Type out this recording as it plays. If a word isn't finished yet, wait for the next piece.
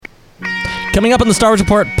Coming up on the Star Wars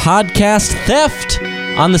Report podcast, theft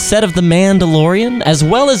on the set of The Mandalorian, as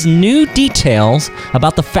well as new details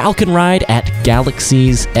about the Falcon ride at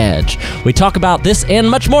Galaxy's Edge. We talk about this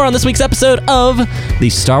and much more on this week's episode of the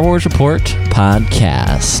Star Wars Report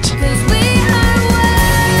podcast.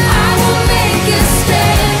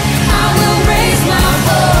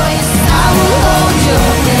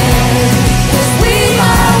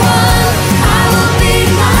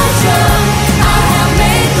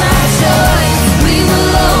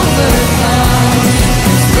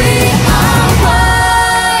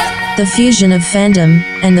 The fusion of fandom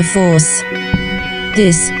and the Force.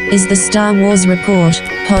 This is the Star Wars Report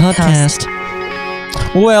podcast.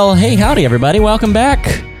 Well, hey, howdy, everybody. Welcome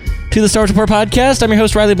back to the Star Wars Report podcast. I'm your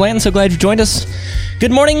host, Riley Blanton. So glad you joined us. Good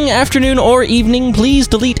morning, afternoon, or evening. Please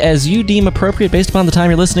delete as you deem appropriate based upon the time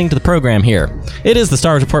you're listening to the program here. It is the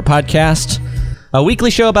Star Wars Report podcast, a weekly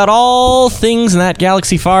show about all things in that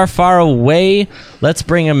galaxy far, far away. Let's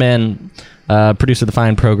bring him in. Producer of the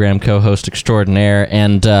fine program, co-host extraordinaire,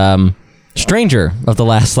 and stranger of the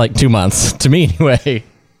last, 2 months, to me anyway.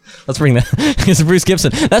 Let's bring that. It's Bruce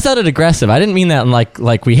Gibson. That sounded aggressive. I didn't mean that in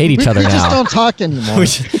like we hate each other now. We just don't talk anymore.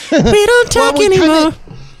 we don't talk anymore.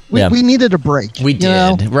 We needed a break. We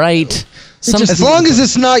did, right? As long as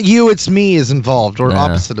it's not you, it's me is involved, or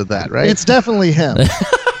opposite of that, right? It's definitely him.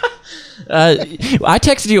 I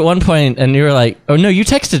texted you at one point, and you were like, "Oh no, you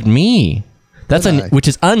texted me." Which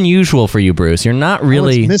is unusual for you, Bruce. You're not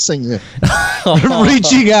really missing you.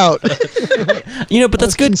 Reaching out. But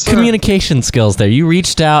that's good communication skills there. You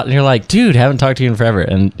reached out and you're like, dude, haven't talked to you in forever.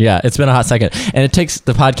 And yeah, it's been a hot second. And it takes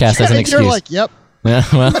the podcast as an excuse. You're like, yep. Yeah,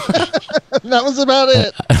 well. That was about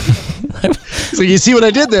it. So you see what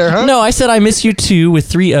I did there, huh? No, I said I miss you too with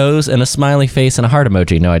 3 O's and a smiley face and a heart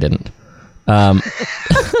emoji. No, I didn't.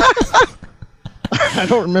 I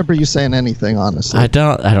don't remember you saying anything, honestly. I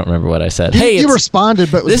don't remember what I said. You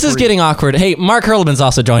responded, but this is getting awkward. Hey, Mark Hurlman's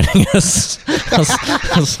also joining us.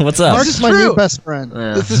 What's up? Mark is my new best friend.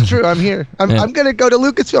 Yeah. This is true. I'm here. I'm gonna go to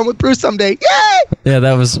Lucasfilm with Bruce someday. Yay!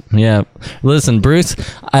 Yeah, Listen, Bruce,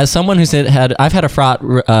 as someone who's I've had a fraught,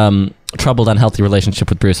 troubled, unhealthy relationship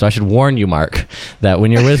with Bruce, so I should warn you, Mark, that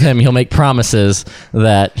when you're with him, he'll make promises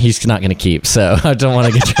that he's not going to keep. So I don't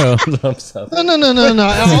want to get your hopes up. No.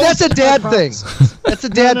 That's a dad thing. That's a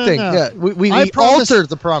dad thing. No. Yeah, we alter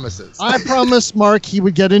the promises. I promised Mark he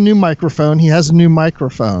would get a new microphone. He has a new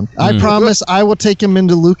microphone. I promise I will take him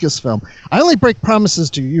into Lucasfilm. I only break promises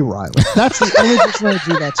to you, Riley. That's the only reason I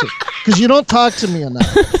do that too, because you don't talk to me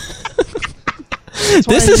enough.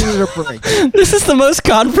 This is the most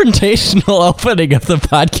confrontational opening of the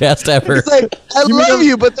podcast ever. It's like, I love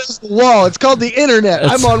you, but there's the wall. It's called the internet.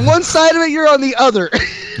 I'm on one side of it, you're on the other.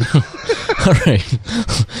 All right.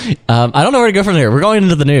 I don't know where to go from here. We're going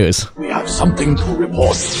into the news. We have something to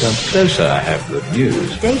report. Sir, I have good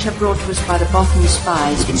news. Data brought to us by the Bothan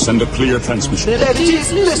spies. We can send a clear transmission.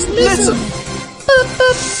 Listen.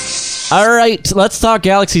 All right, let's talk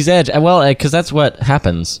Galaxy's Edge. Well, because that's what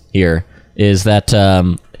happens here. Is that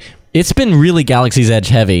it's been really Galaxy's Edge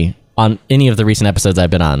heavy on any of the recent episodes I've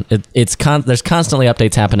been on. There's constantly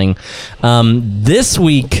updates happening. This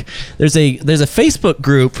week, there's a Facebook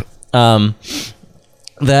group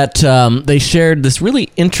that they shared this really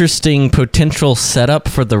interesting potential setup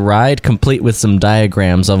for the ride, complete with some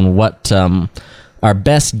diagrams on what our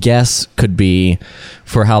best guess could be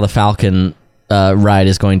for how the Falcon ride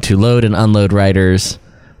is going to load and unload riders,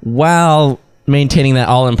 while maintaining that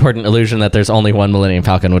all-important illusion that there's only one Millennium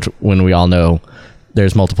Falcon, which when we all know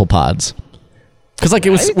there's multiple pods. Because it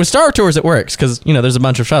was with Star Tours, it works because there's a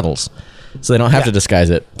bunch of shuttles, so they don't have to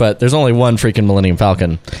disguise it. But there's only one freaking Millennium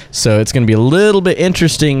Falcon, so it's going to be a little bit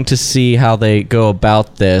interesting to see how they go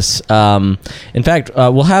about this. In fact,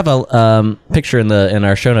 we'll have a picture in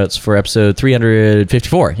our show notes for episode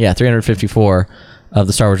 354. Yeah, 354. Of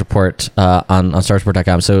the Star Wars Report on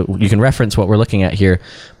StarWarsReport.com, so you can reference what we're looking at here.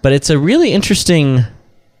 But it's a really interesting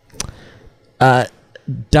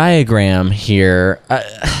diagram here.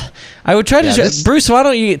 I would try to Bruce, why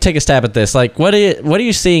don't you take a stab at this? What are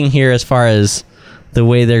you seeing here as far as the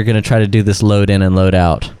way they're going to try to do this load in and load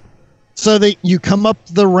out? So you come up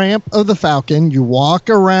the ramp of the Falcon, you walk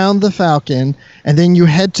around the Falcon, and then you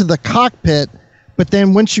head to the cockpit. But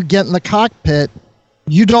then once you get in the cockpit,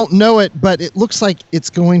 you don't know it, but it looks like it's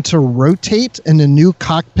going to rotate, and the new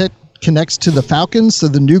cockpit connects to the Falcon, so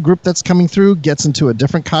the new group that's coming through gets into a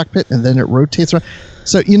different cockpit, and then it rotates around.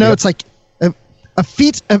 So, it's like a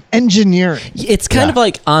feat of engineering. It's kind of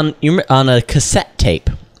like on a cassette tape,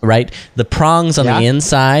 right? The prongs on the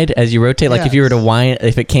inside as you rotate, if you were to wind,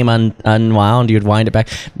 if it came unwound, you'd wind it back.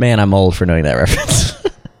 Man, I'm old for knowing that reference.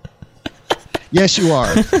 Yes, you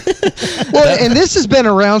are. Well, and this has been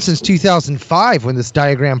around since 2005 when this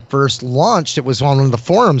diagram first launched. It was on one of the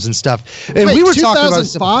forums and stuff. And Wait, we were talking about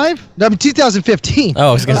 2005? No, 2015. Oh,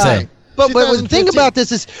 I was gonna say. But the thing 2015. about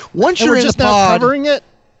this is once And you're we're in the just now pod, covering it?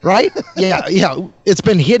 right? Yeah. It's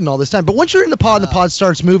been hidden all this time. But once you're in the pod and the pod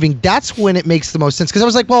starts moving, that's when it makes the most sense. Because I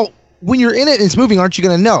was like, well, when you're in it and it's moving, aren't you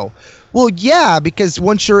going to know? Well, yeah, because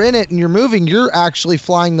once you're in it and you're moving, you're actually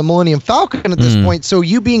flying the Millennium Falcon at this point. So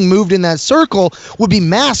you being moved in that circle would be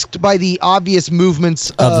masked by the obvious movements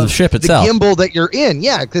Of the ship itself. the gimbal that you're in.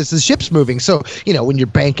 Yeah, because the ship's moving. So, when you're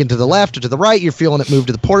banking to the left or to the right, you're feeling it move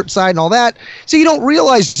to the port side and all that. So you don't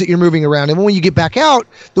realize that you're moving around. And when you get back out,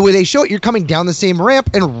 the way they show it, you're coming down the same ramp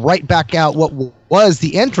and right back out what was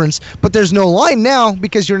the entrance. But there's no line now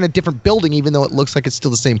because you're in a different building, even though it looks like it's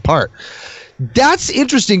still the same part. That's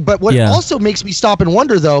interesting, but what also makes me stop and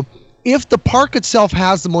wonder, though, if the park itself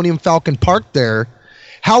has the Millennium Falcon parked there,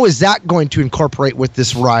 how is that going to incorporate with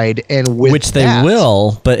this ride and with Which they that?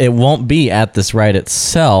 will, but it won't be at this ride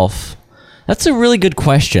itself. That's a really good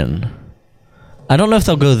question. I don't know if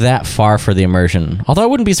they'll go that far for the immersion, although I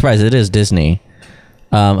wouldn't be surprised. It is Disney.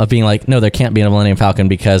 Of being like, no, there can't be a Millennium Falcon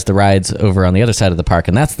because the ride's over on the other side of the park,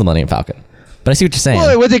 and that's the Millennium Falcon. But I see what you're saying.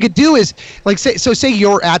 Well, what they could do is, like, say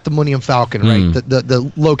you're at the Millennium Falcon, right?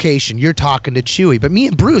 The location. You're talking to Chewie, but me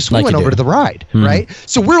and Bruce, we Like went you over do. to the ride, right?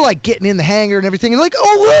 So we're like getting in the hangar and everything, and like,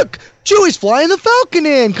 oh look, Chewie's flying the Falcon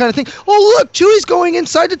in, kind of thing. Oh look, Chewie's going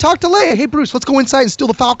inside to talk to Leia. Hey Bruce, let's go inside and steal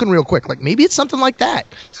the Falcon real quick. Like maybe it's something like that.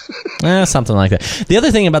 Something like that. The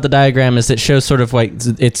other thing about the diagram is it shows sort of like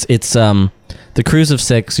it's the crews of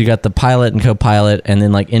 6. You got the pilot and co-pilot, and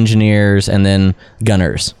then like engineers, and then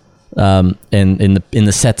gunners. In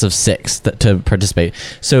the sets of 6 to participate.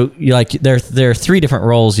 So you like there are 3 different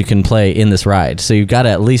roles you can play in this ride. So you've got to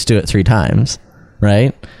at least do it 3 times,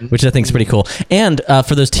 right? Which I think is pretty cool. And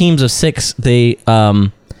for those teams of 6, they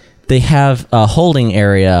have a holding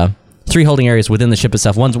area. 3 holding areas within the ship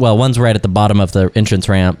itself. One's right at the bottom of the entrance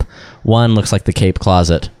ramp. One looks like the cape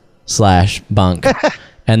closet / bunk,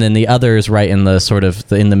 and then the other is right in the sort of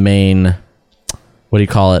in the main. What do you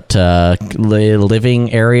call it?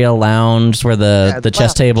 Living area, lounge, where the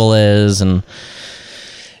chess table is, and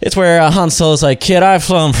it's where Han Solo's like, "Kid, I've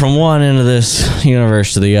flown from one end of this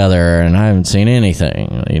universe to the other, and I haven't seen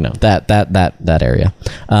anything." That area.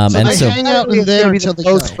 So they hang out in there until they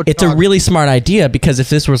go. It's a really smart idea, because if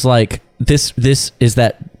this was like this is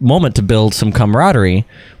that moment to build some camaraderie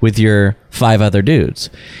with your 5 other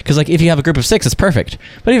dudes. Because like if you have a group of 6, it's perfect.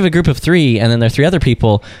 But if you have a group of 3 and then there are 3 other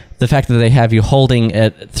people, the fact that they have you holding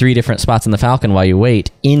at 3 different spots in the Falcon while you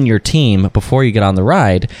wait in your team before you get on the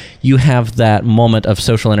ride, you have that moment of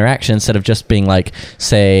social interaction instead of just being like,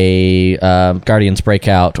 say, Guardians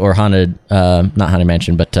Breakout or Haunted, not Haunted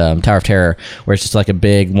Mansion, but Tower of Terror, where it's just like a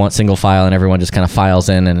big single file and everyone just kind of files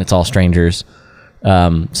in and it's all strangers.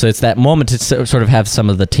 So it's that moment to sort of have some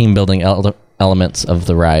of the team building elements of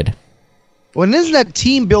the ride. Well, and isn't that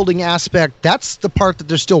team building aspect, that's the part that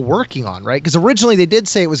they're still working on, right? Because originally they did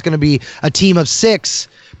say it was going to be a team of 6,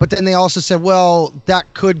 but then they also said, well,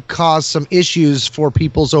 that could cause some issues for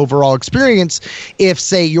people's overall experience if,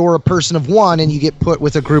 say, you're a person of 1 and you get put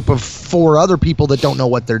with a group of 4 other people that don't know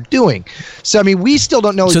what they're doing. So, I mean, we still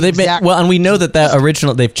don't know. So they've and we know that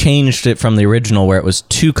original, they've changed it from the original where it was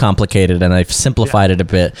too complicated, and they've simplified it a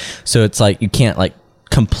bit. So it's like you can't like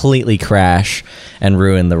completely crash and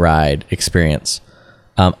ruin the ride experience.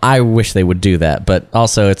 I wish they would do that, but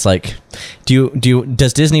also it's like,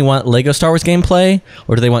 does Disney want Lego Star Wars gameplay,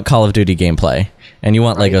 or do they want Call of Duty gameplay? And you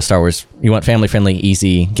want Lego Star Wars, you want family-friendly,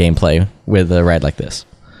 easy gameplay with a ride like this.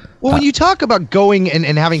 Well, when you talk about going and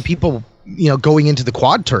having people, going into the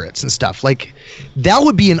quad turrets and stuff, like that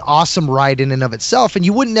would be an awesome ride in and of itself. And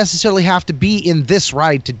you wouldn't necessarily have to be in this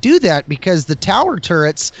ride to do that, because the tower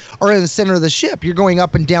turrets are in the center of the ship. You're going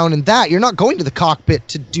up and down in that. You're not going to the cockpit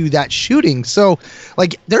to do that shooting. So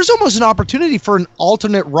like there's almost an opportunity for an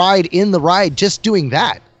alternate ride in the ride, just doing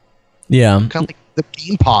that. Yeah. Kind of like the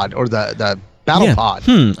beam pod or the battle pod.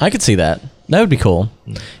 I could see that. That would be cool.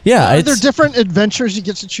 Yeah. Are there different adventures you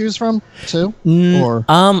get to choose from too? Or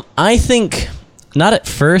I think not at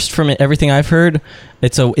first. From everything I've heard,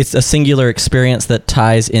 it's a singular experience that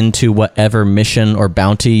ties into whatever mission or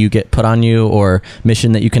bounty you get put on you, or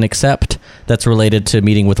mission that you can accept that's related to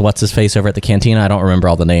meeting with what's his face over at the cantina. I don't remember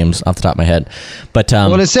all the names off the top of my head, but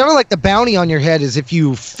well, it sounded like the bounty on your head is if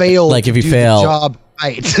you fail, like if you do fail the job.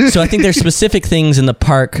 Right. So I think there's specific things in the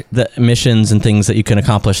park, missions and things that you can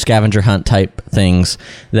accomplish, scavenger hunt type things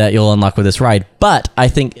that you'll unlock with this ride. But I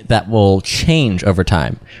think that will change over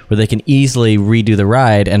time, where they can easily redo the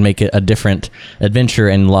ride and make it a different adventure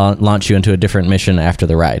and launch you into a different mission after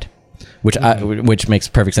the ride. which makes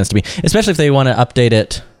perfect sense to me, especially if they want to update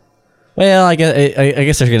it. Well, I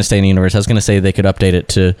guess they're going to stay in the universe. I was going to say they could update it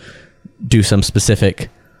to do some specific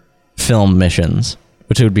film missions,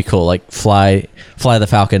 which would be cool, like fly the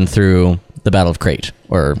Falcon through the Battle of Crate,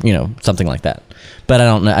 or something like that. But I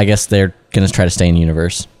don't know. I guess they're going to try to stay in the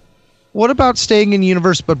universe. What about staying in the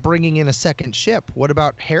universe but bringing in a second ship? What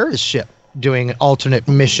about Hera's ship doing alternate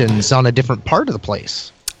missions on a different part of the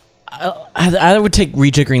place? I would take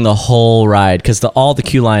rejiggering the whole ride, because all the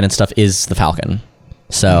queue line and stuff is the Falcon.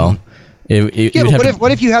 So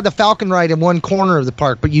what if you had the Falcon ride in one corner of the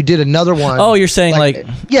park, but you did another one? Oh, you're saying like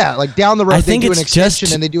down the road I think they do an it's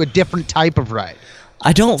extension and they do a different type of ride.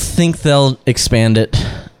 I don't think they'll expand it.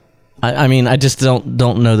 I mean, I just don't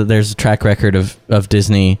know that there's a track record of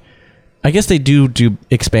Disney. I guess they do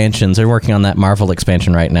expansions. They're working on that Marvel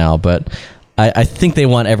expansion right now, but I think they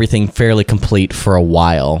want everything fairly complete for a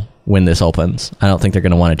while when this opens. I don't think they're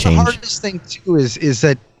going to want to change. The hardest thing too is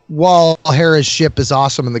that while Hera's ship is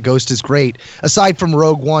awesome and the Ghost is great, aside from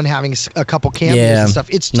Rogue One having a couple cameos and stuff,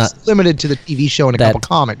 it's just limited to the TV show and a couple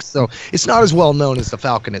comics. So it's not as well known as the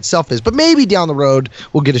Falcon itself is. But maybe down the road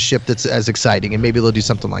we'll get a ship that's as exciting, and maybe they'll do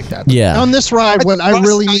something like that. Yeah. On this ride, what I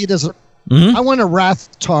really need is I want a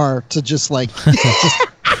Rathtar to just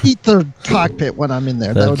eat the cockpit when I'm in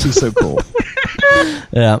there. That would be so cool.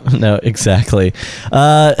 Yeah, no, exactly.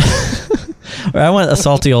 I want a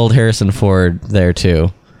salty old Harrison Ford there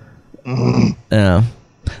too. Yeah,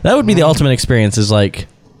 that would be the ultimate experience. Is like,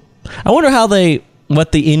 I wonder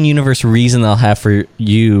what the in-universe reason they'll have for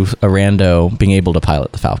you, a rando, being able to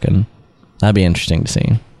pilot the Falcon. That'd be interesting to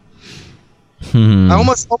see. I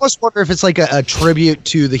almost wonder if it's like a tribute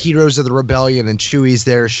to the heroes of the rebellion, and Chewie's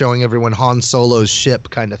there showing everyone Han Solo's ship,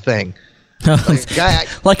 kind of thing. Chewie's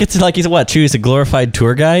a glorified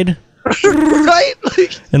tour guide, right?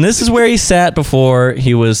 And this is where he sat before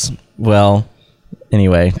he was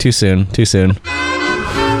Anyway, too soon.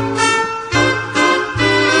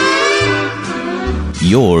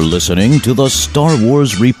 You're listening to the Star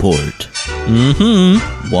Wars Report.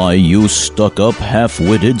 Mm-hmm. Why, you stuck-up,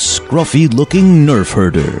 half-witted, scruffy-looking nerf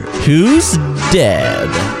herder. Who's dead?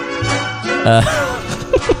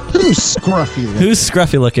 Who's scruffy looking? Who's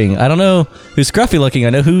scruffy looking? I don't know who's scruffy looking.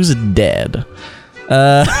 I know who's dead.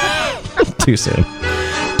 Too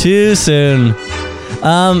soon.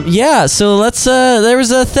 Yeah, so let's there was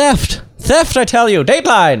a theft, I tell you.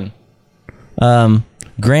 Dateline.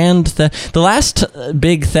 Grand theft. The last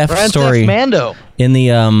big theft story Mando. In the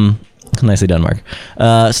nicely done, Mark.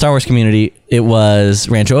 Star Wars community, it was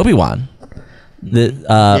Rancho Obi-Wan.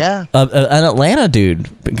 An Atlanta dude,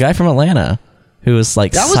 a guy from Atlanta, who was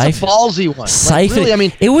like that was a ballsy one. Really, I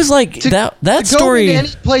mean, it was like that story. Go into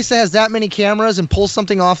any place that has that many cameras and pull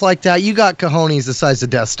something off like that, you got cojones the size of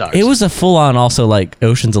Death Stars. It was a full-on, also like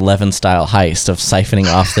Ocean's 11 style heist of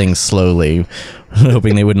siphoning off things slowly,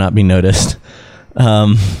 hoping they would not be noticed.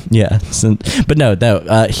 Yeah, but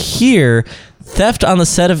no. Here, theft on the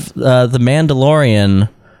set of The Mandalorian,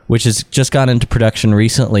 which has just gone into production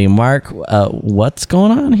recently. Mark, what's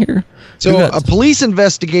going on here? So a police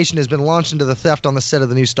investigation has been launched into the theft on the set of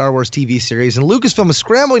the new Star Wars TV series, and Lucasfilm is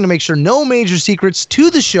scrambling to make sure no major secrets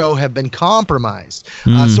to the show have been compromised.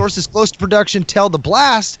 Sources close to production tell The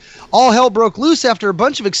Blast all hell broke loose after a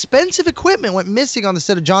bunch of expensive equipment went missing on the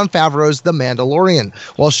set of Jon Favreau's The Mandalorian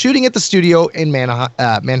while shooting at the studio in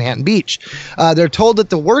Manhattan Beach. They're told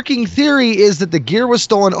that the working theory is that the gear was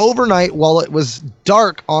stolen overnight while it was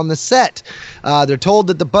dark on the set. They're told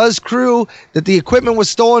that the Buzz crew that the equipment was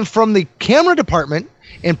stolen from the camera department,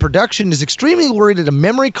 and production is extremely worried that a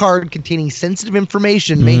memory card containing sensitive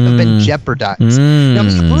information may have been jeopardized. Now,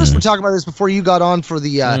 Mr. Bruce, we're talking about this before you got on for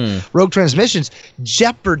the Rogue Transmissions.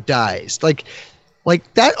 Jeopardized, like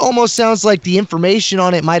that almost sounds like the information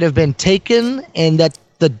on it might have been taken, and that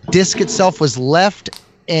the disc itself was left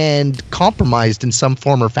and compromised in some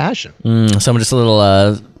form or fashion. Someone just a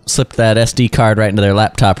little slipped that SD card right into their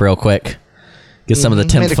laptop real quick. Get some of the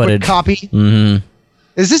temp footage. Copy. Mm-hmm.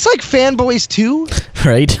 Is this like Fanboys 2?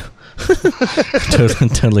 Right?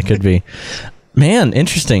 Totally could be. Man,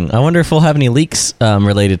 interesting. I wonder if we'll have any leaks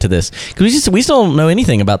related to this. Because we still don't know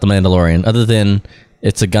anything about The Mandalorian, other than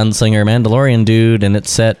it's a gunslinger Mandalorian dude, and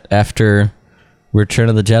it's set after Return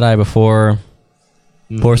of the Jedi before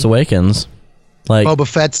Force Awakens. Like Boba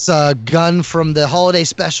Fett's gun from the holiday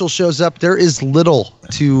special shows up. There is little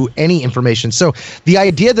to any information. So the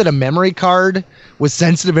idea that a memory card with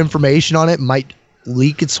sensitive information on it might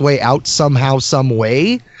leak its way out somehow, some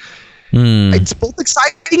way, It's both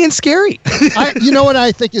exciting and scary. You know what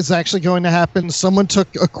I think is actually going to happen? Someone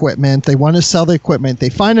took equipment. They want to sell the equipment. They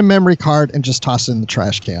find a memory card and just toss it in the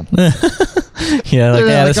trash can.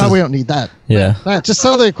 Yeah, we don't need that. Yeah. Just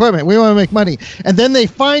sell the equipment. We want to make money. And then they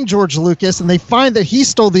find George Lucas and they find that he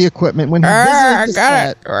stole the equipment when he visited the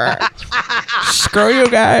set. Screw you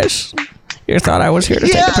guys. You thought I was here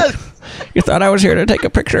to You thought I was here to take a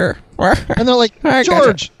picture. And they're like,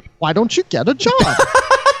 George, why don't you get a job?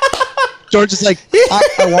 George is like,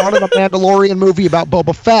 I wanted a Mandalorian movie about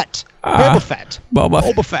Boba Fett.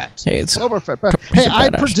 Boba Fett. Hey, it's Boba Fett. Hey, I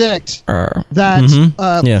predict that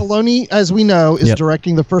Filoni, as we know, is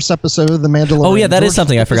directing the first episode of The Mandalorian. Oh, yeah, that is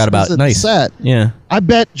something I forgot about. Nice. Set. Yeah. I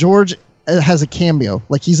bet George has a cameo,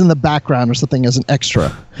 like he's in the background or something as an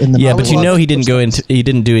extra in the. Yeah, but he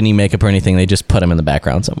didn't do any makeup or anything. They just put him in the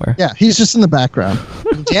background somewhere. Yeah, he's just in the background.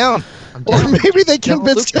 I'm down. Or maybe they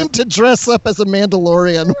convinced him to dress up as a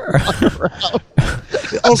Mandalorian.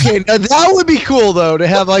 Okay, now that would be cool though, to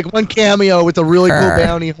have like one cameo with a really cool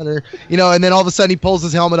bounty hunter, and then all of a sudden he pulls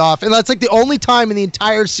his helmet off, and that's like the only time in the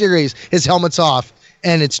entire series his helmet's off,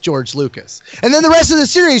 and it's George Lucas. And then the rest of the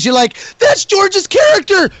series, you're like, that's George's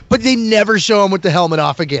character, but they never show him with the helmet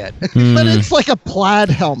off again. But it's like a plaid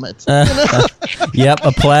helmet. Yep,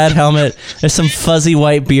 a plaid helmet. There's some fuzzy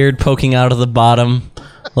white beard poking out of the bottom.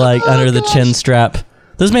 Like under the chin strap.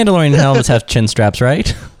 Those Mandalorian helmets have chin straps,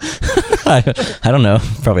 right? I don't know.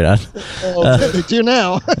 Probably not. They do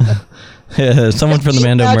now. Someone from the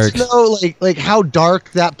Mando merch. Know, like how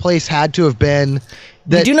dark that place had to have been.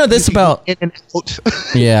 Did you know this about? In and out.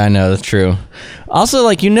 Yeah, I know that's true. Also,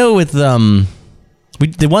 with the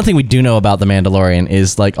one thing we do know about the Mandalorian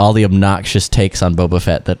is like all the obnoxious takes on Boba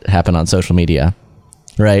Fett that happen on social media,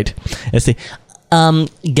 right? It's the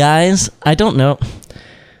guys. I don't know.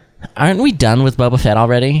 Aren't we done with Boba Fett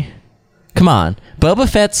already? Come on. Boba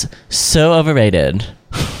Fett's so overrated.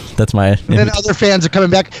 That's my... And then other fans are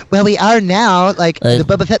coming back. Well, we are now. Like, the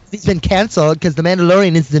Boba Fett's been canceled because the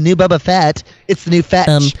Mandalorian is the new Boba Fett. It's the new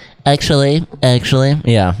Fetch. Actually.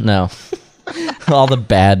 Yeah, no. All the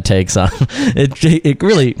bad takes on it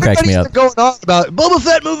really cracks me up. Going on about Boba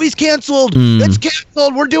Fett movie's canceled. It's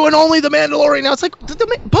canceled. We're doing only the Mandalorian now. It's like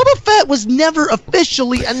Boba Fett was never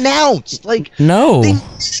officially announced. Like, no, they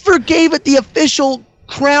never gave it the official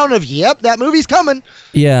crown of that movie's coming.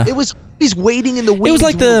 Yeah, it was. He's waiting in the wings. It was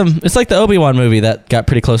it's like the Obi-Wan movie that got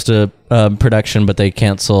pretty close to production, but they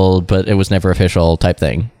canceled, but it was never official type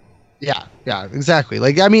thing. Yeah, exactly.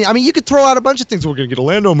 Like, I mean, you could throw out a bunch of things. We're gonna get a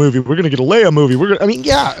Lando movie. We're gonna get a Leia movie. Well,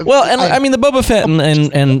 and the Boba Fett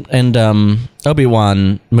and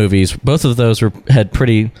Obi-Wan movies, both of those had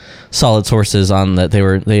pretty solid sources on that.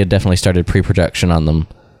 They had definitely started pre-production on them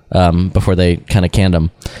before they kind of canned them,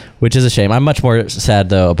 which is a shame. I'm much more sad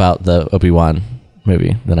though about the Obi-Wan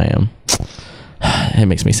movie than I am. It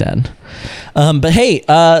makes me sad. But hey,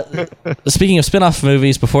 speaking of spin-off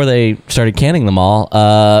movies, before they started canning them all,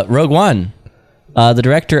 Rogue One. The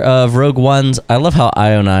director of Rogue One's... I love how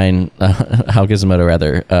IO9... how Gizmodo,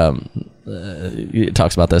 rather,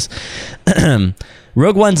 talks about this.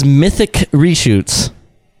 Rogue One's mythic reshoots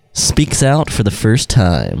speaks out for the first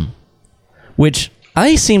time. Which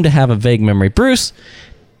I seem to have a vague memory. Bruce,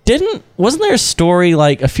 wasn't there a story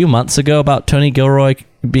like a few months ago about Tony Gilroy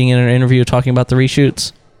being in an interview talking about the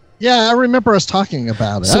reshoots? Yeah, I remember us talking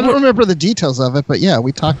about it. I don't remember the details of it, but yeah,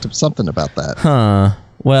 we talked something about that. Huh.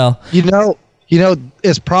 Well,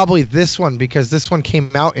 it's probably this one because this one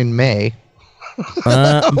came out in May.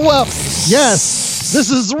 Well, yes,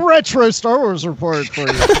 this is retro Star Wars report for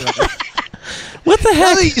you. What the heck?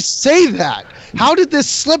 How do you say that? How did this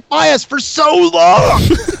slip by us for so long?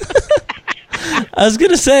 I was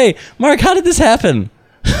gonna say, Mark, how did this happen?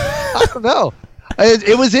 I don't know.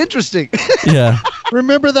 It was interesting. Yeah.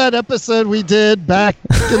 Remember that episode we did back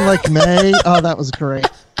in like May? Oh, that was great.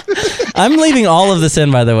 I'm leaving all of this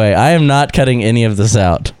in, by the way. I am not cutting any of this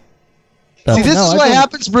out. See, this is what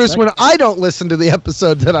happens, Bruce, when I don't listen to the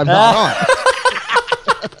episode that I'm not on.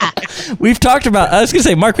 We've talked about... I was going to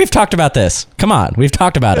say, Mark, we've talked about this. Come on. We've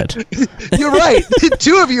talked about it. You're right.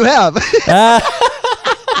 Two of you have. We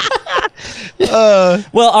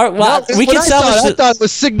can salvage. I thought it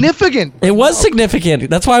was significant. It was significant.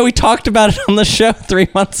 That's why we talked about it on the show 3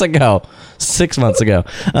 months ago. 6 months ago.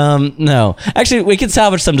 No. Actually, we could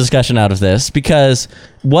salvage some discussion out of this because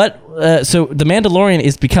so The Mandalorian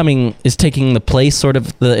is taking the place sort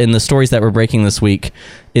of in the stories that we're breaking this week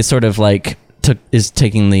is sort of like is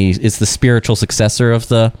the spiritual successor of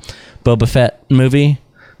the Boba Fett movie.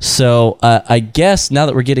 So I guess now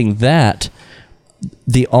that we're getting that,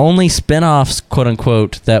 the only spin-offs, quote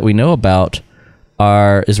unquote, that we know about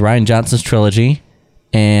is Rian Johnson's trilogy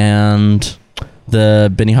and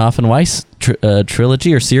the Benioff and Weiss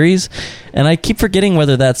trilogy or series. And I keep forgetting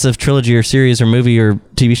whether that's a trilogy or series or movie or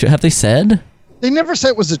TV show. Have they said? They never said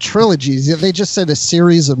it was a trilogy. They just said a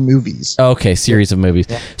series of movies. Okay, series of movies.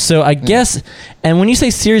 Yeah. So I guess, and when you say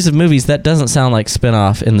series of movies, that doesn't sound like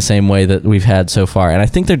spin-off in the same way that we've had so far. And I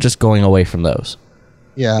think they're just going away from those.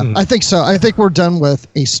 Yeah, I think so. I think we're done with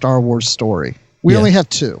a Star Wars story. We only have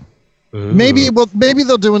 2. Ooh. Maybe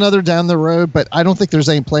they'll do another down the road, but I don't think there's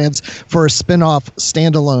any plans for a spin-off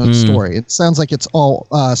standalone story. It sounds like it's all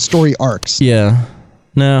story arcs. Yeah.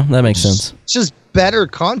 No, that makes sense. It's just better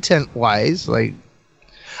content-wise. Like,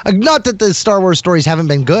 not that the Star Wars stories haven't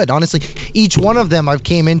been good. Honestly, each one of them I've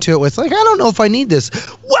came into it with, like, I don't know if I need this.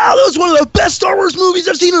 Wow, that was one of the best Star Wars movies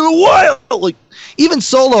I've seen in a while. Like, even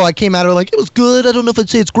Solo, I came out of it like, it was good. I don't know if I'd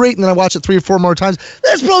say it's great. And then I watched it 3 or 4 more times.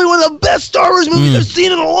 That's probably one of the best Star Wars movies I've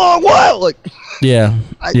seen in a long while. Like, yeah.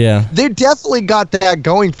 They definitely got that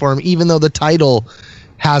going for them, even though the title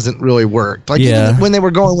hasn't really worked. Like, even when they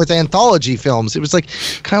were going with anthology films, it was like,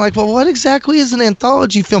 kind of like, well, what exactly is an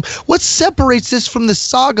anthology film? What separates this from the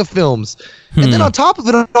saga films? And then on top of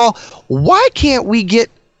it all, why can't we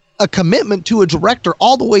get a commitment to a director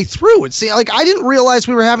all the way through? It's like, I didn't realize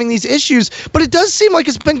we were having these issues, but it does seem like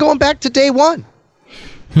it's been going back to day one.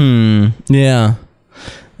 Yeah.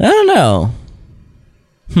 I don't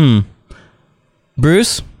know.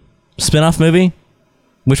 Bruce, spin-off movie?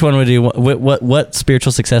 Which one would you what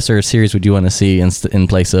spiritual successor or series would you want to see in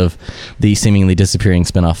place of the seemingly disappearing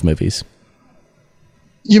spin-off movies?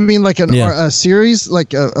 You mean like a series,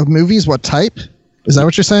 like of movies? What type? Is that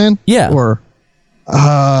what you're saying? Yeah. Or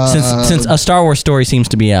since a Star Wars story seems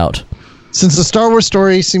to be out. Since the Star Wars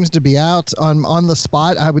story seems to be out on the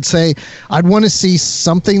spot, I would say I'd want to see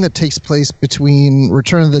something that takes place between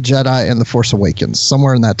Return of the Jedi and The Force Awakens,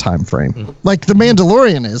 somewhere in that time frame. Like The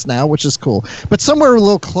Mandalorian is now, which is cool, but somewhere a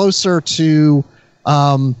little closer to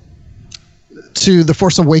The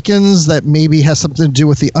Force Awakens that maybe has something to do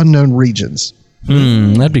with the unknown regions.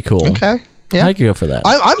 That'd be cool. Okay. Yeah. I could go for that.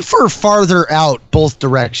 I'm for farther out both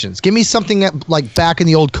directions. Give me something that, like, back in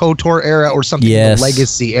the old KOTOR era or something in the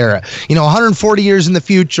Legacy era. 140 years in the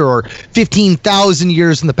future or 15,000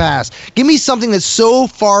 years in the past. Give me something that's so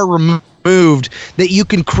far removed that you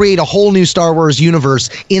can create a whole new Star Wars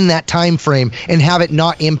universe in that time frame and have it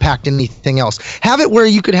not impact anything else. Have it where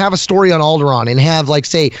you could have a story on Alderaan and have, like,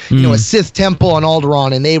 say, a Sith temple on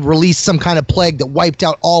Alderaan, and they released some kind of plague that wiped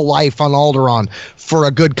out all life on Alderaan for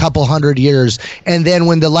a good couple hundred years. And then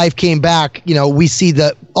when the life came back, we see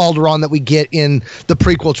the Alderaan that we get in the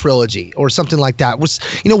prequel trilogy or something like that.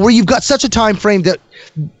 Where you've got such a time frame that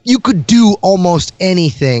you could do almost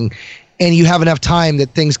anything, and you have enough time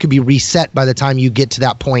that things could be reset by the time you get to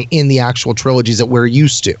that point in the actual trilogies that we're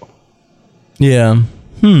used to. Yeah.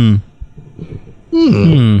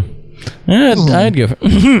 I'd go for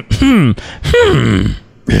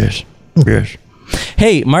Yes.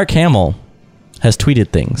 Hey, Mark Hamill has tweeted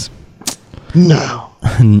things. No.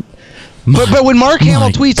 But when Mark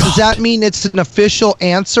Hamill tweets, does that mean it's an official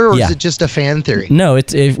answer, or is it just a fan theory? No,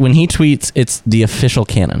 when he tweets, it's the official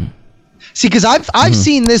canon. See, because I've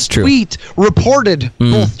seen this tweet reported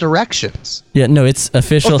both directions. Yeah, no, it's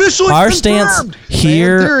official. Our stance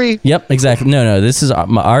here. Yep, exactly. No, this is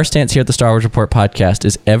our stance here at the Star Wars Report podcast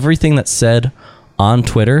is everything that's said on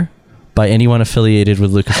Twitter by anyone affiliated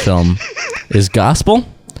with Lucasfilm is gospel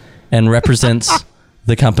and represents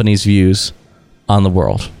the company's views on the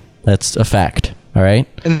world. That's a fact. All right,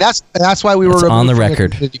 and that's why we were on the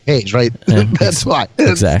record page, right? That's why.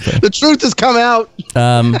 Exactly. The truth has come out.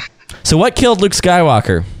 So what killed Luke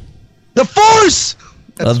Skywalker? The Force!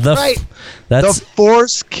 That's right. The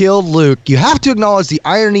Force killed Luke. You have to acknowledge the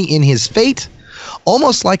irony in his fate.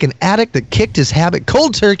 Almost like an addict that kicked his habit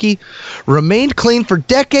cold turkey, remained clean for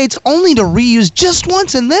decades, only to reuse just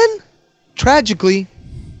once, and then, tragically,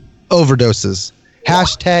 overdoses.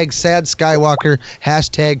 Hashtag sad Skywalker.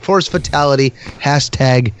 Hashtag Force fatality.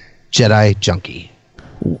 Hashtag Jedi junkie.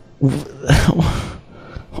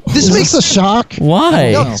 This makes a shock.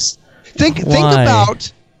 Why? No. Think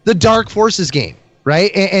about the Dark Forces game,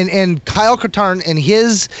 right? And Kyle Katarn and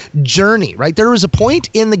his journey, right? There was a point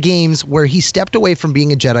in the games where he stepped away from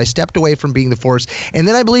being a Jedi, stepped away from being the Force, and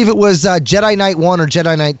then I believe it was Jedi Knight 1 or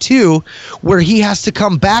Jedi Knight 2 where he has to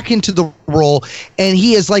come back into the role, and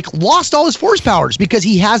he has lost all his Force powers because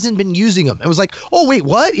he hasn't been using them. It was like, oh wait,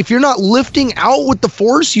 what? If you're not lifting out with the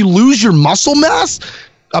Force, you lose your muscle mass?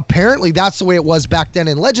 Apparently that's the way it was back then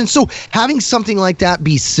in Legends. So having something like that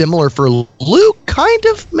be similar for Luke kind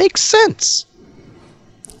of makes sense.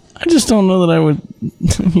 I just don't know that I would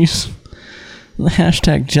use the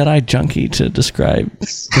hashtag Jedi junkie to describe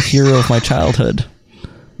the hero of my childhood.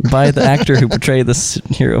 by the actor who portrayed this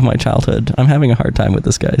hero of my childhood. I'm having a hard time with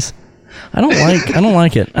this, guys. I don't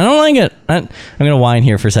like it. I'm gonna whine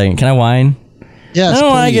here for a second. Can I whine? Yes, I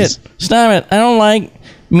don't like please. it. Stop it. I don't like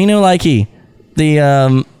Mino Likey.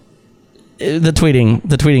 The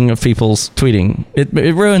tweeting of people's tweeting. It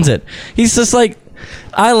ruins it. He's just like,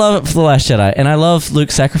 I love it for The Last Jedi, and I love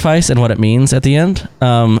Luke's sacrifice and what it means at the end.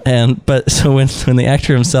 But when the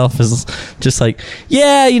actor himself is just like,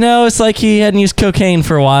 yeah, it's like he hadn't used cocaine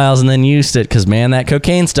for a while and then used it because, man, that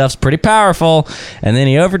cocaine stuff's pretty powerful. And then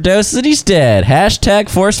he overdoses and he's dead. #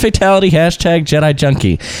 force fatality. # Jedi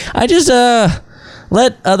junkie. I just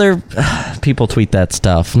let other people tweet that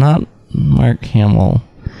stuff, not Mark Hamill.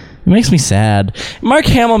 It makes me sad. Mark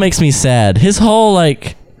Hamill makes me sad. His whole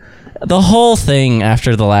the whole thing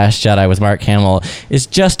after The Last Jedi with Mark Hamill is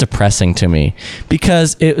just depressing to me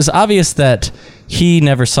because it was obvious that he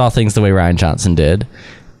never saw things the way Rian Johnson did.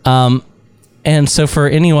 And so for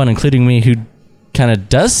anyone, including me, who kind of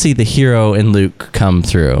does see the hero in Luke come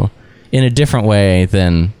through in a different way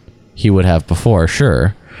than he would have before,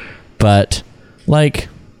 sure. But, it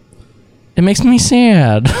makes me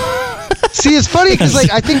sad. See, it's funny because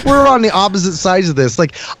I think we're on the opposite sides of this.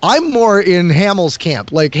 I'm more in Hamill's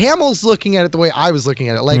camp. Hamill's looking at it the way I was looking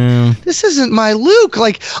at it. This isn't my Luke.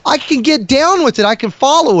 I can get down with it. I can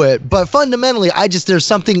follow it. But fundamentally, there's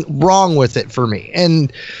something wrong with it for me.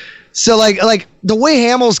 And so the way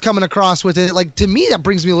Hamill's coming across with it, to me, that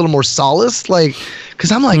brings me a little more solace.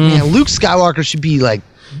 Because I'm man, Luke Skywalker should be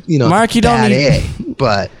Mark, you don't need... A.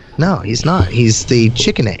 But no, he's not. He's the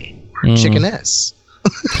chicken A. Chicken S.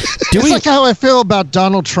 It's like how I feel about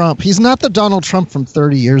Donald Trump. He's not the Donald Trump from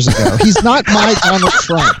 30 years ago. He's not my Donald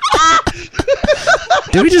Trump.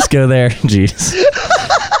 Did we just go there? Jeez.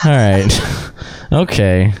 All right.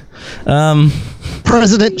 Okay.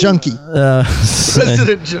 President Junkie.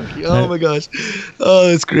 President Junkie. Oh my gosh. Oh,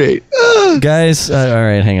 that's great. Guys, all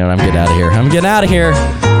right, hang on. I'm getting out of here.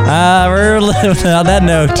 On that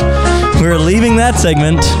note, we're leaving that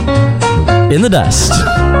segment in the dust.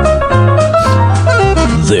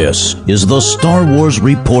 This is the Star Wars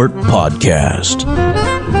Report podcast.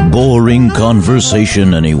 Boring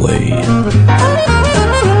conversation anyway.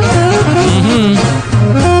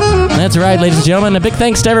 That's right, ladies and gentlemen. A big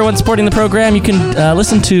thanks to everyone supporting the program. You can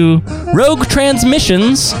listen to Rogue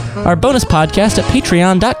Transmissions, our bonus podcast, at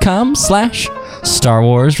patreon.com/Star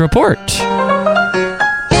Wars Report. He's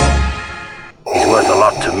worth a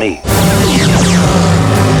lot to me.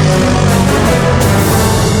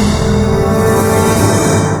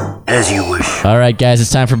 As you wish. All right, guys,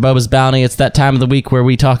 it's time for Boba's Bounty. It's that time of the week where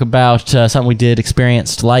we talk about something we did,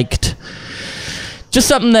 experienced, liked. Just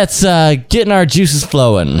something that's getting our juices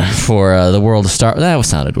flowing for the world of Star. That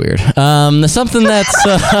sounded weird. Something that's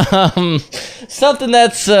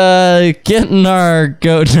getting our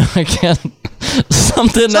goat.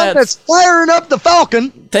 Something that's firing up the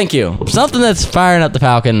Falcon. Thank you. Something that's firing up the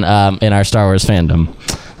Falcon in our Star Wars fandom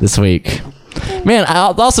this week. Man,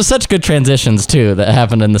 also such good transitions, too, that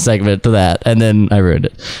happened in the segment to that, and then I ruined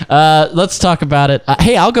it. Let's talk about it.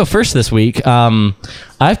 Hey, I'll go first this week.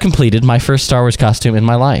 I've completed my first Star Wars costume in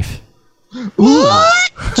my life.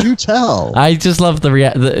 What? Do tell. I just love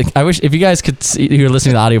I wish, if you guys could see, you're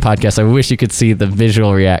listening to the audio podcast, I wish you could see the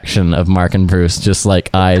visual reaction of Mark and Bruce, just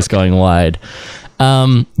eyes going wide.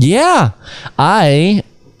 Yeah,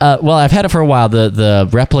 I've had it for a while. The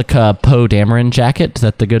replica Poe Dameron jacket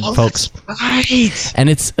that the good folks. Right. And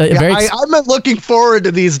it's I'm looking forward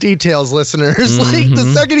to these details, listeners.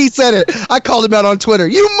 The second he said it, I called him out on Twitter.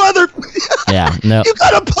 You mother. Yeah. No. You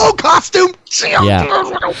got a Poe costume.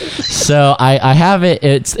 Yeah. So I have it.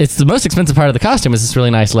 It's the most expensive part of the costume is this really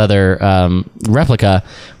nice leather replica,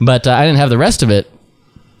 but I didn't have the rest of it.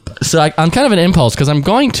 So I'm kind of an impulse because I'm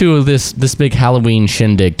going to this big Halloween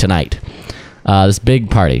shindig tonight. This big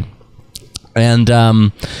party, and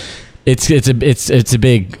it's a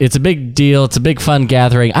big deal. It's a big fun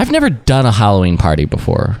gathering. I've never done a Halloween party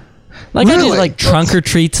before. I did trunk or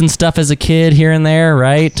treats and stuff as a kid here and there,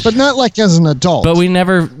 right? But not as an adult. But we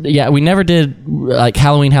never did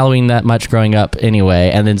Halloween that much growing up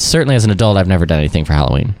anyway. And then certainly as an adult, I've never done anything for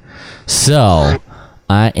Halloween. So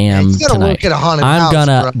I am tonight. I'm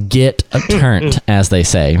gonna get turned, as they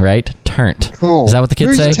say, right? Turned. Cool. Is that what the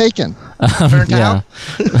kids say? Where are you taken? Yeah,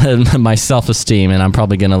 my self-esteem, and I'm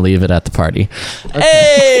probably gonna leave it at the party.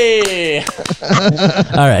 Hey!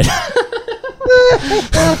 All right.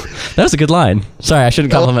 That was a good line. Sorry, I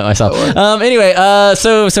shouldn't compliment myself. Anyway, but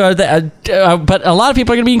a lot of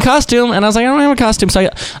people are gonna be in costume, and I was like, I don't have a costume. So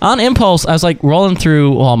on impulse, I was rolling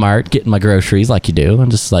through Walmart, getting my groceries like you do,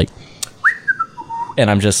 and just And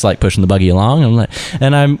I'm just like pushing the buggy along.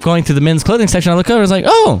 And I'm going through the men's clothing section. I look over. I was like,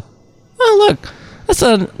 oh, look, that's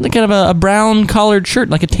a kind of a brown collared shirt,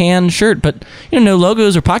 like a tan shirt, but no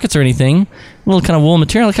logos or pockets or anything. A little kind of wool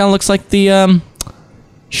material. It kind of looks like the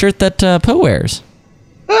shirt that Poe wears.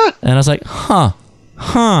 And I was like,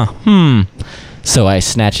 So I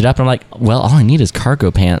snatch it up and I'm like, well, all I need is cargo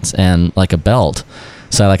pants and like a belt.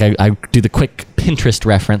 So like I do the quick Pinterest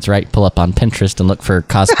reference, right? Pull up on Pinterest and look for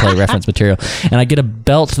cosplay reference material. And I get a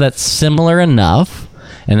belt that's similar enough.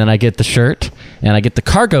 And then I get the shirt and I get the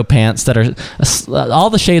cargo pants that are, all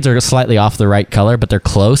the shades are slightly off the right color, but they're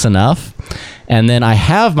close enough. And then I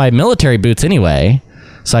have my military boots anyway,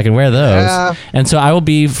 so I can wear those. Yeah. And so I will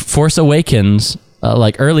be Force Awakens,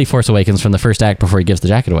 like early Force Awakens from the first act before he gives the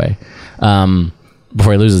jacket away.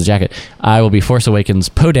 Before he loses the jacket. I will be Force Awakens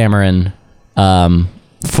Poe Dameron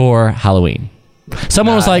for Halloween.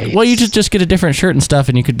 Someone was like, well, you just get a different shirt and stuff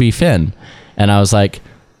and you could be Finn. And I was like,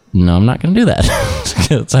 no, I'm not going to do that.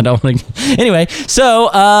 I don't want to. Anyway, so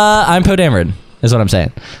I'm Poe Dameron, is what I'm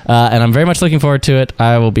saying. And I'm very much looking forward to it.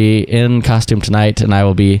 I will be in costume tonight, and I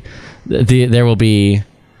will be. There will be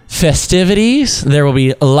festivities. There will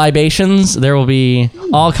be libations. There will be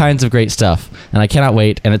all kinds of great stuff. And I cannot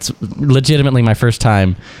wait. And it's legitimately my first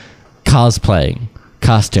time costuming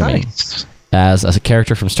as a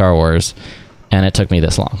character from Star Wars. And it took me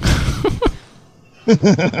this long.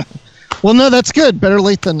 Well, no, that's good. Better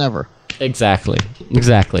late than never. Exactly.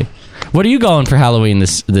 What are you going for Halloween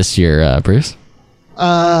this year, Bruce?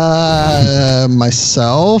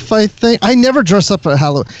 Myself, I think. I never dress up for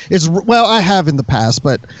Halloween. I have in the past,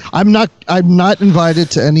 but I'm not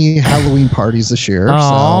invited to any Halloween parties this year.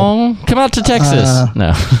 Oh, so, come out to Texas.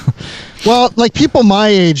 No. Well, like people my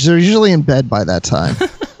age, they're usually in bed by that time.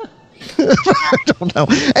 I don't know.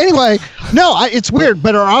 Anyway, no, it's weird,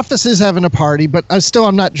 but our office is having a party, but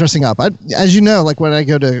I'm not dressing up. As you know, like when I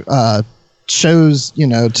go to shows,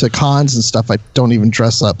 to cons and stuff, I don't even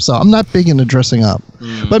dress up. So I'm not big into dressing up.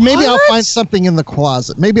 But maybe I'll find something in the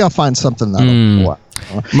closet. Maybe I'll find something that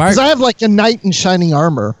because I have like a knight in shining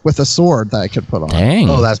armor with a sword that I could put on.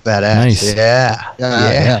 Dang. Oh, that's badass. Nice.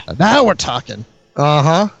 Yeah. Now we're talking.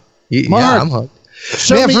 Uh-huh. Mark, I'm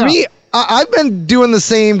hooked. Man, for me, I've been doing the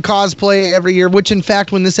same cosplay every year, which in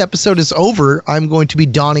fact, when this episode is over, I'm going to be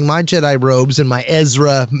donning my Jedi robes and my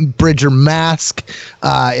Ezra Bridger mask.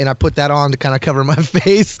 And I put that on to kind of cover my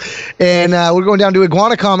face. And we're going down to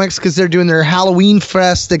Iguana Comics because they're doing their Halloween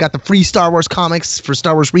Fest. They got the free Star Wars comics for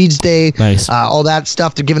Star Wars Reads Day. Nice. All that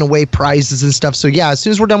stuff. They're giving away prizes and stuff. So yeah, as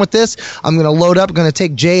soon as we're done with this, I'm going to load up. I'm going to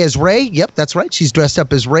take Jay as Rey. Yep, that's right. She's dressed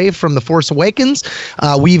up as Rey from The Force Awakens.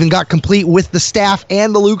 We even got complete with the staff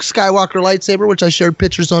and the Luke Skywalker lightsaber, which I shared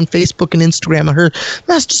pictures on Facebook and Instagram of her.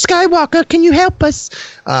 Master Skywalker, can you help us?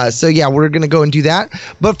 So yeah, we're gonna go and do that.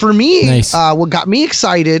 But for me, nice. What got me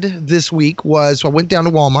excited this week was I went down to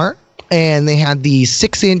Walmart and they had the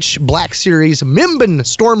 6-inch Black Series Mimban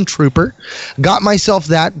Stormtrooper. Got myself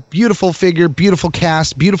that beautiful figure, beautiful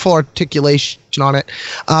cast, beautiful articulation on it.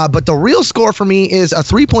 But the real score for me is a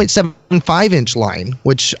 3.75-inch line,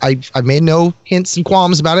 which I've made no hints and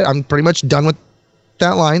qualms about it. I'm pretty much done with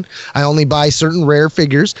that line. I only buy certain rare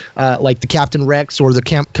figures like the Captain Rex or the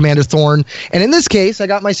Commander Thorn, and in this case I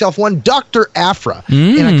got myself one Dr. Aphra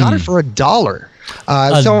and I got it for $1.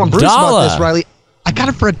 So I'm Bruce about this, Riley. I got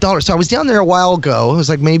it for $1. So I was down there a while ago. It was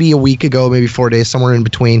like maybe a week ago, maybe 4 days, somewhere in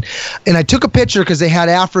between. And I took a picture because they had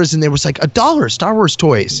Aphras and there was like $1 Star Wars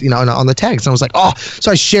toys, on the tags. And I was like, oh,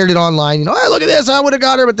 so I shared it online. Hey, look at this. I would have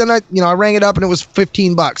got her. But then I rang it up and it was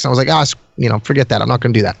 $15. And I was like, forget that. I'm not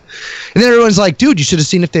going to do that. And then everyone's like, dude, you should have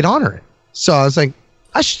seen if they'd honor it. So I was like,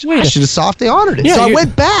 I should have saw if they honored it. Yeah, so I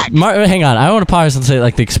went back. Hang on. I want to pause and say,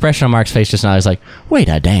 like, the expression on Mark's face just now is like, wait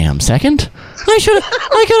a damn second. I could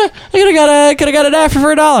have got an Aphra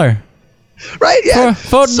for $1. Right? Yeah.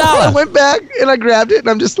 For $1. So I went back and I grabbed it and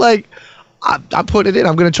I'm just like, I put it in.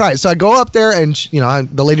 I'm going to try it. So I go up there and,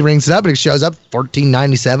 the lady rings it up and it shows up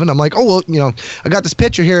 $14.97. I'm like, oh, well, I got this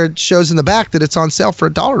picture here. It shows in the back that it's on sale for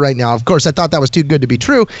 $1 right now. Of course, I thought that was too good to be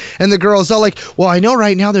true. And the girl's all like, well, I know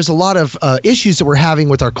right now there's a lot of issues that we're having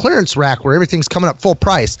with our clearance rack where everything's coming up full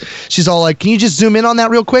price. She's all like, can you just zoom in on that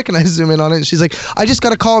real quick? And I zoom in on it. And she's like, I just got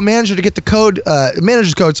to call a manager to get the code,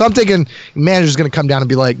 manager's code. So I'm thinking manager's going to come down and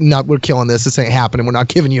be like, no, we're killing this. This ain't happening. We're not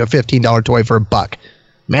giving you a $15 toy for $1.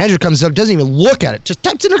 Manager comes up, doesn't even look at it, just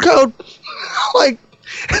types in her code. Like,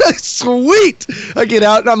 sweet. I get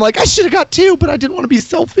out and I'm like, I should have got 2, but I didn't want to be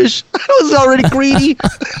selfish. I was already greedy.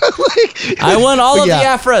 I won all of the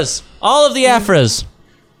Aphras. All of the Aphras.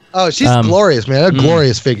 Oh, she's glorious, man. A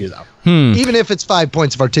glorious figure, though. Even if it's 5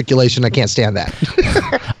 points of articulation, I can't stand that.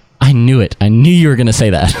 I knew it. I knew you were going to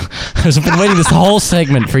say that. I've been waiting this whole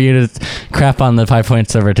segment for you to crap on the 5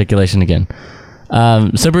 points of articulation again.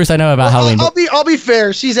 So Bruce, I know about Halloween. I'll be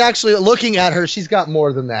fair. She's actually looking at her. She's got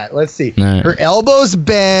more than that. Let's see. Right. Her elbows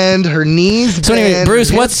bend, her knees bend. So anyway,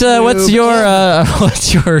 Bruce, what's your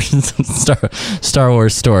Star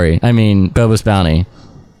Wars story? I mean, Boba's Bounty.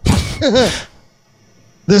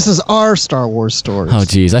 This is our Star Wars story. Oh,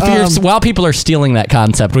 geez. I figure while people are stealing that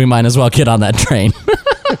concept, we might as well get on that train.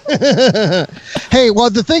 Hey, well,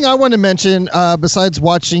 the thing I want to mention, besides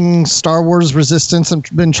watching Star Wars Resistance, I've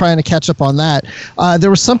been trying to catch up on that. There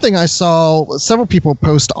was something I saw several people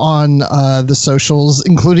post on the socials,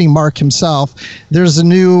 including Mark himself. There's a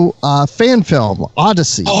new fan film,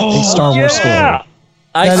 Odyssey, a Star Wars story.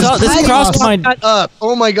 I saw this crossed my.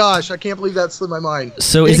 Oh my gosh! I can't believe that slipped my mind.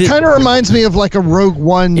 So it kind of reminds me of like a Rogue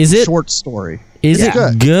One short story. Is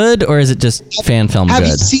it good or is it just fan film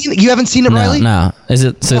good? You haven't seen it, Riley? No. Is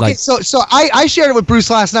it so I shared it with Bruce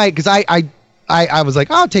last night because I was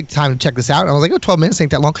like, I'll take time to check this out. And I was like, 12 minutes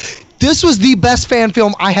ain't that long. This was the best fan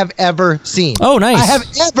film I have ever seen. Oh, nice. I have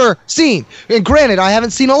ever seen. And granted, I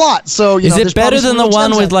haven't seen a lot. So is it better than the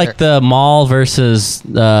one with like the Maul versus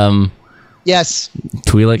Yes.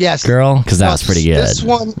 Twi'lek girl? Because that was pretty good. This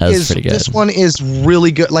one is pretty good. This one is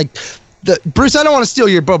really good. Like Bruce, I don't want to steal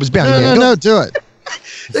your Boba's Bounty. No, do it.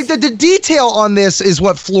 Like the detail on this is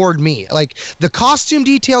what floored me. Like the costume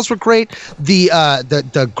details were great. The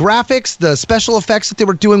graphics, the special effects that they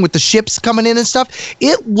were doing with the ships coming in and stuff.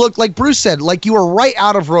 It looked like Bruce said, like you were right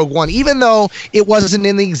out of Rogue One, even though it wasn't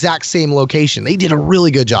in the exact same location. They did a really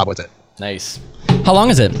good job with it. Nice. How long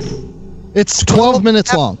is it? It's 12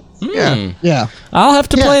 minutes long. Yeah. I'll have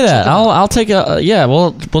to play that. I'll take a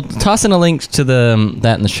we'll toss in a link to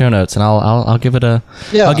that in the show notes, and I'll give it a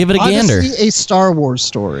I'll give it a gander. Odyssey, a Star Wars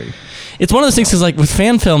story. It's one of those things because like with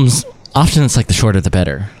fan films, often it's like the shorter the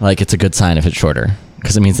better. Like it's a good sign if it's shorter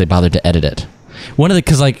because it means they bothered to edit it.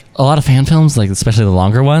 Because like a lot of fan films, like especially the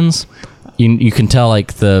longer ones, you can tell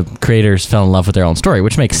like the creators fell in love with their own story,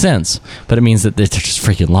 which makes sense, but it means that they're just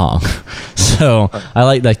freaking long. So I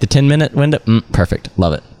like the 10-minute window. Perfect.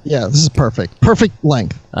 Love it. Yeah, this is perfect. Perfect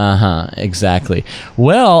length. Exactly.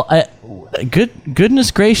 Well, goodness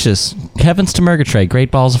gracious. Heavens to Murgatroyd, Great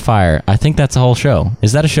Balls of Fire. I think that's a whole show.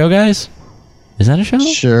 Is that a show, guys? Is that a show?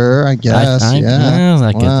 Sure, I guess. Yes.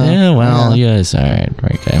 All right.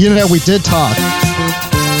 Okay. You know, we did talk.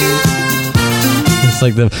 It's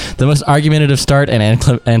like the most argumentative start and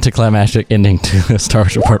anticlimactic ending to a Star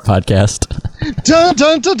Wars Report podcast. Dun,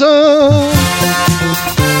 dun, dun, dun.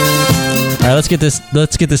 All right, let's get this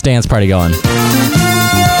dance party going.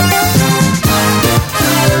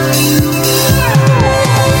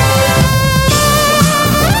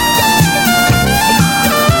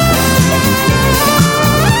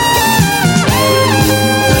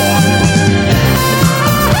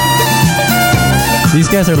 These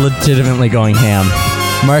guys are legitimately going ham.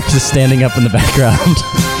 Mark is standing up in the background,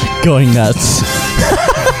 going nuts.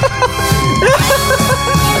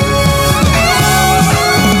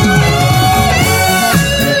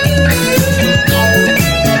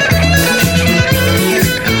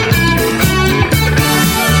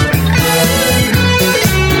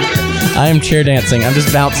 I am chair dancing. I'm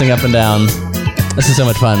just bouncing up and down. This is so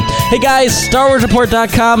much fun. Hey guys,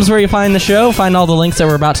 StarWarsReport.com is where you find the show. Find all the links that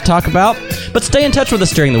we're about to talk about. But stay in touch with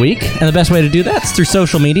us during the week. And the best way to do that is through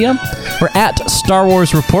social media. We're at Star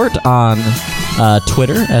Wars Report on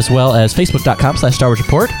Twitter, as well as Facebook.com/Star Wars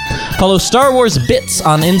Report. Follow Star Wars Bits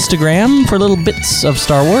on Instagram for little bits of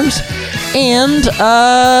Star Wars. And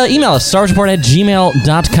email us,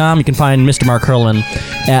 StarWarsReport@gmail.com. You can find Mr. Mark Hurlman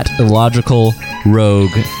at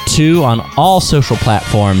IllogicalRogue2 on all social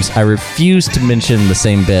platforms. I refuse to mention the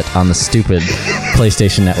same bit on the stupid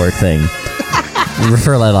PlayStation Network thing.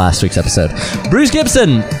 Refer to last week's episode. Bruce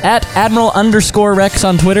Gibson at Admiral_Rex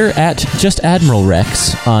on Twitter, at just Admiral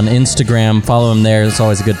Rex on Instagram. Follow him there. It's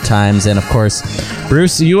always a good times. And of course,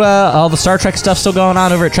 Bruce, you all the Star Trek stuff still going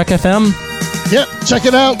on over at Trek FM? Yep, check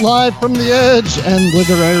it out live from the Edge and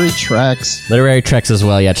Literary Treks. Literary Treks as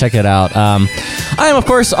well, yeah, check it out. I am, of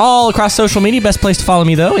course, all across social media. Best place to follow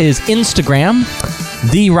me, though, is Instagram,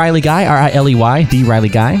 The Riley Guy, RILEY, The Riley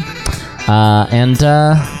Guy. And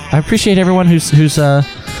I appreciate everyone who's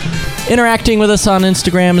interacting with us on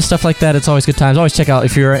Instagram and stuff like that. It's always good times. Always check out,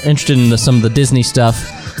 if you're interested in some of the Disney stuff,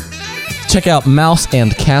 check out Mouse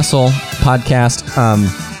and Castle podcast.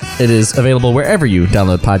 It is available wherever you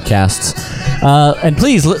download podcasts. And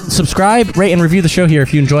please subscribe, rate, and review the show here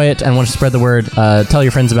if you enjoy it and want to spread the word. Tell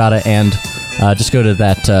your friends about it, and just go to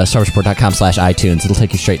that StarWarsReport.com/iTunes. It'll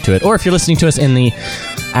take you straight to it. Or if you're listening to us in the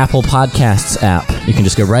Apple Podcasts app, you can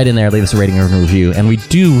just go right in there, leave us a rating or a review, and we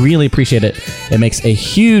do really appreciate it. It makes a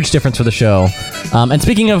huge difference for the show. And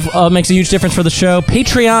speaking of makes a huge difference for the show,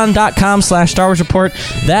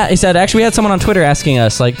 Patreon.com/StarWarsReport. That is that. Actually, we had someone on Twitter asking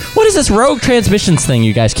us, like, what is this Rogue Transmissions thing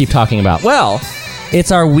you guys keep talking about? Well, it's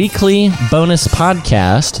our weekly bonus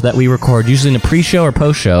podcast that we record, usually in a pre-show or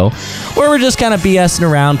post-show, where we're just kind of BSing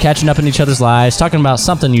around, catching up in each other's lives, talking about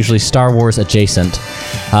something usually Star Wars adjacent,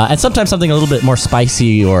 and sometimes something a little bit more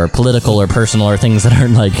spicy or political or personal or things that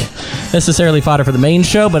aren't like necessarily fodder for the main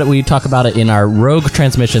show, but we talk about it in our Rogue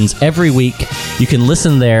Transmissions every week. You can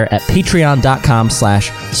listen there at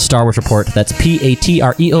patreon.com/Star Wars Report. That's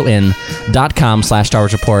patreon.com/Star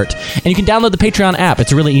Wars Report. And you can download the Patreon app.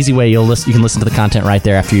 It's a really easy way. You can listen to the content right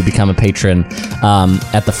there after you become a patron.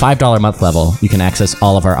 At the $5 a month level, you can access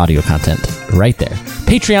all of our audio content right there.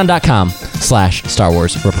 Patreon.com/Star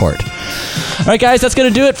Wars Report. All right, guys, that's going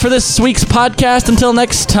to do it for this week's podcast. Until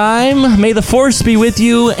next time, may the Force be with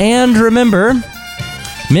you, and remember,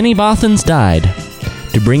 many Bothans died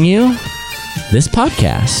to bring you this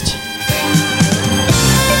podcast.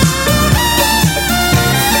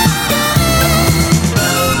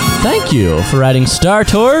 Thank you for riding Star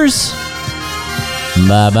Tours.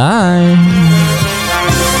 Bye-bye.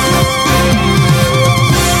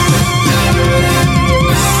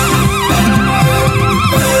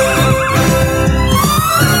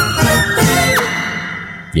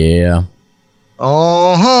 Yeah.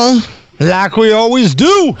 Like we always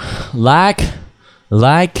do. Like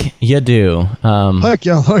you do. Thank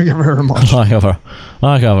you very much. Oh,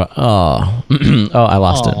 I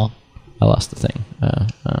lost it. I lost the thing.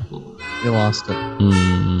 You lost it.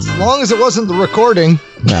 As long as it wasn't the recording.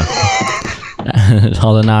 No.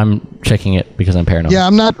 Although now I'm checking it because I'm paranoid. Yeah,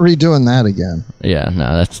 I'm not redoing that again. Yeah,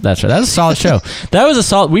 no, that's right. That was a solid show. That was a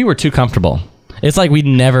solid. We were too comfortable. It's like we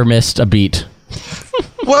never missed a beat.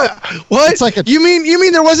 What? It's like you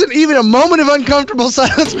mean there wasn't even a moment of uncomfortable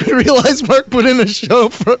silence when we realized Mark put in a show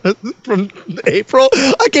from April?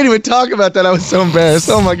 I can't even talk about that. I was so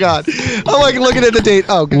embarrassed. Oh my god. I'm like looking at the date.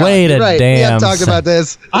 Oh god. Wait a right. damn. We have to talk about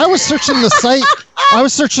this. I was searching the site. I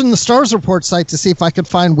was searching the Stars Report site to see if I could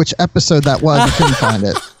find which episode that was. I couldn't find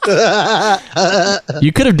it.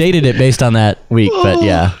 You could have dated it based on that week, but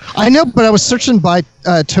yeah. I know, but I was searching by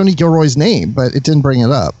Tony Gilroy's name, but it didn't bring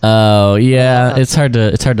it up. Oh yeah, it's hard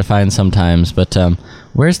to find sometimes. But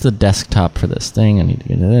where's the desktop for this thing? I need to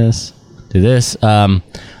get to this. Do this.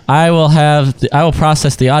 I will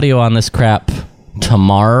process the audio on this crap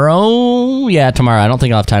tomorrow. Yeah, tomorrow. I don't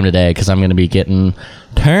think I'll have time today because I'm going to be getting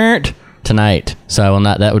turned tonight. So I will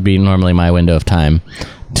not. That would be normally my window of time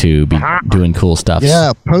to be doing cool stuff.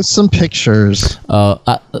 Yeah, post some pictures.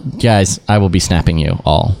 Guys, I will be snapping you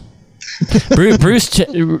all. Bruce,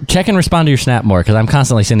 check and respond to your snap more because I'm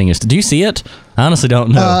constantly sending you. Do you see it? I honestly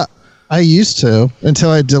don't know. I used to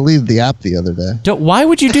until I deleted the app the other day. Why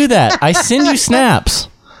would you do that? I send you snaps.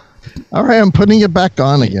 All right, I'm putting it back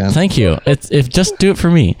on again. Thank you. Just do it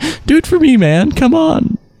for me. Do it for me, man. Come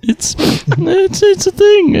on. It's a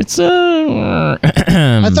thing. It's I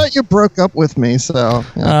thought you broke up with me, so.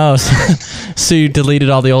 Yeah. Oh, so you deleted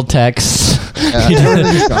all the old texts.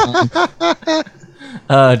 Everything's gone.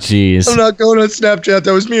 Oh, jeez. I'm not going on Snapchat.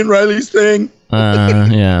 That was me and Riley's thing.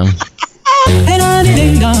 Yeah.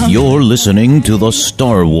 You're listening to the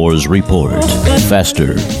Star Wars Report.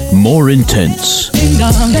 Faster, more intense. I'm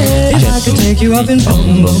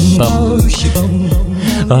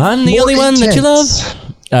the only one that you love.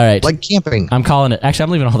 All right. Like camping. I'm calling it. Actually,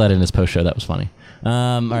 I'm leaving all that in this post show. That was funny.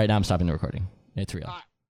 All right, now I'm stopping the recording. It's real.